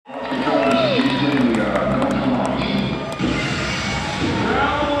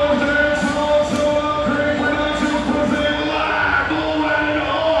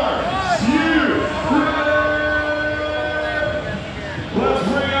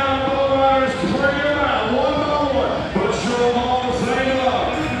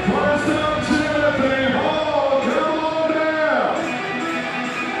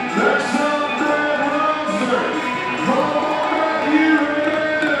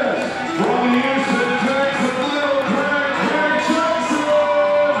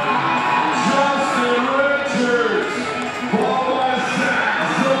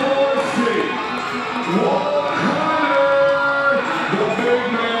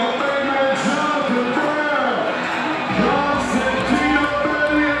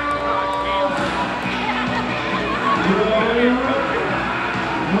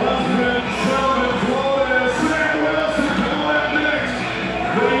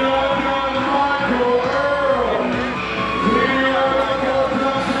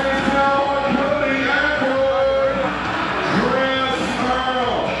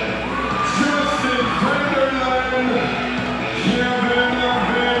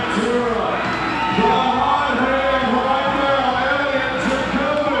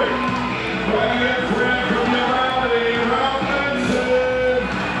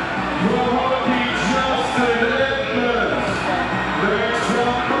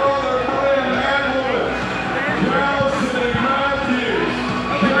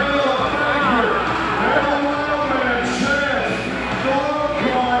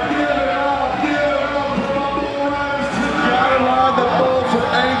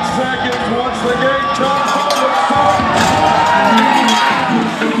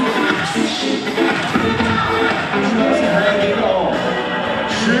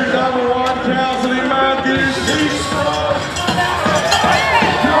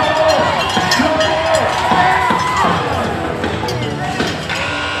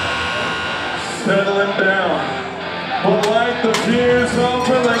Settling down. But like the fuse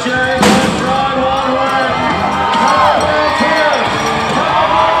over the game, let's ride one way.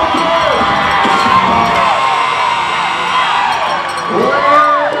 We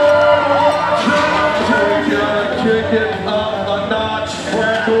gotta kick it up a notch,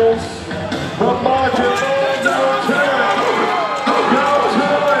 Freckles. The margin is no turn. Go to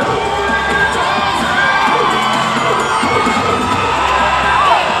it.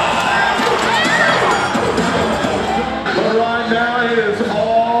 But right now it is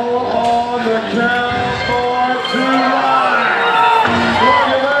all on the Cowboys to ride. Look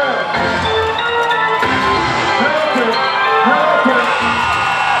at that. Help it. Help it.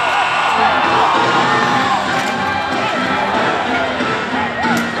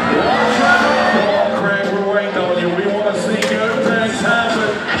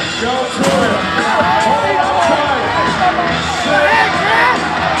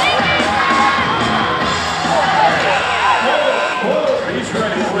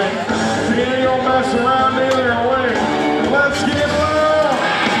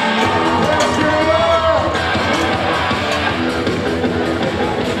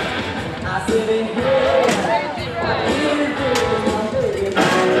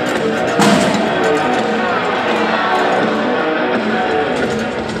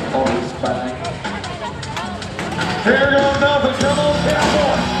 Here goes nothing, come on,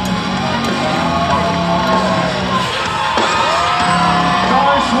 Cowboys!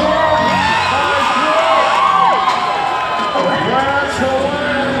 Nice work, nice work! That's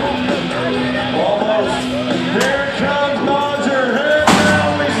away! Almost. Here comes Roger, head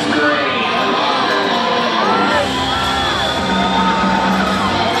down the street!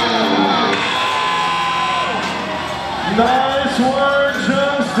 Nice work,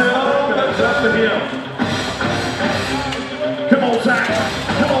 Justin! Oh, that's up to him. Come on, Zach.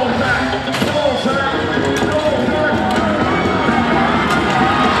 Come on, Zach. Come on, Zach. Come on, Zach.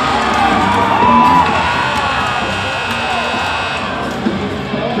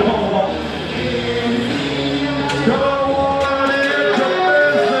 Come on. Come on, into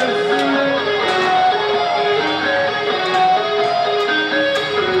business.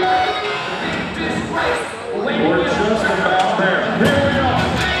 We're just about there. Here we are.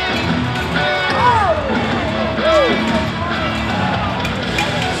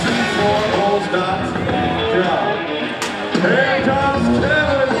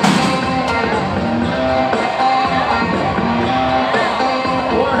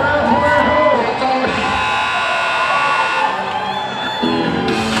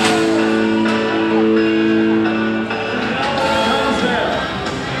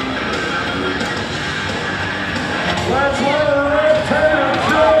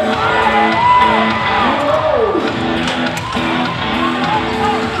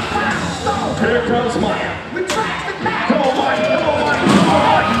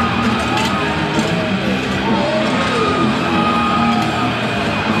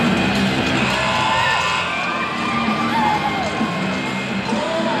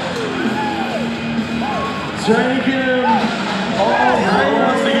 Take him all night.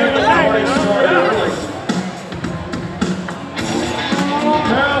 Wants to get the party started early.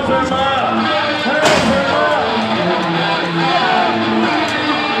 Help him out. Help him out.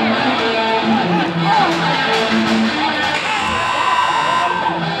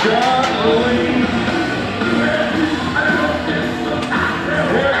 God believe.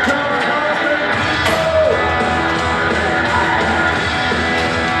 Here comes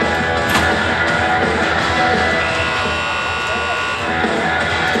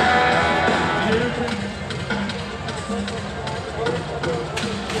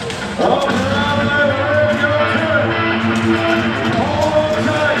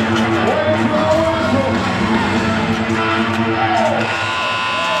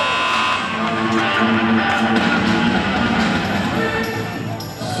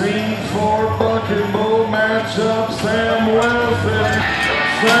Scene for Bucket Bowl matchup, Sam Wilson.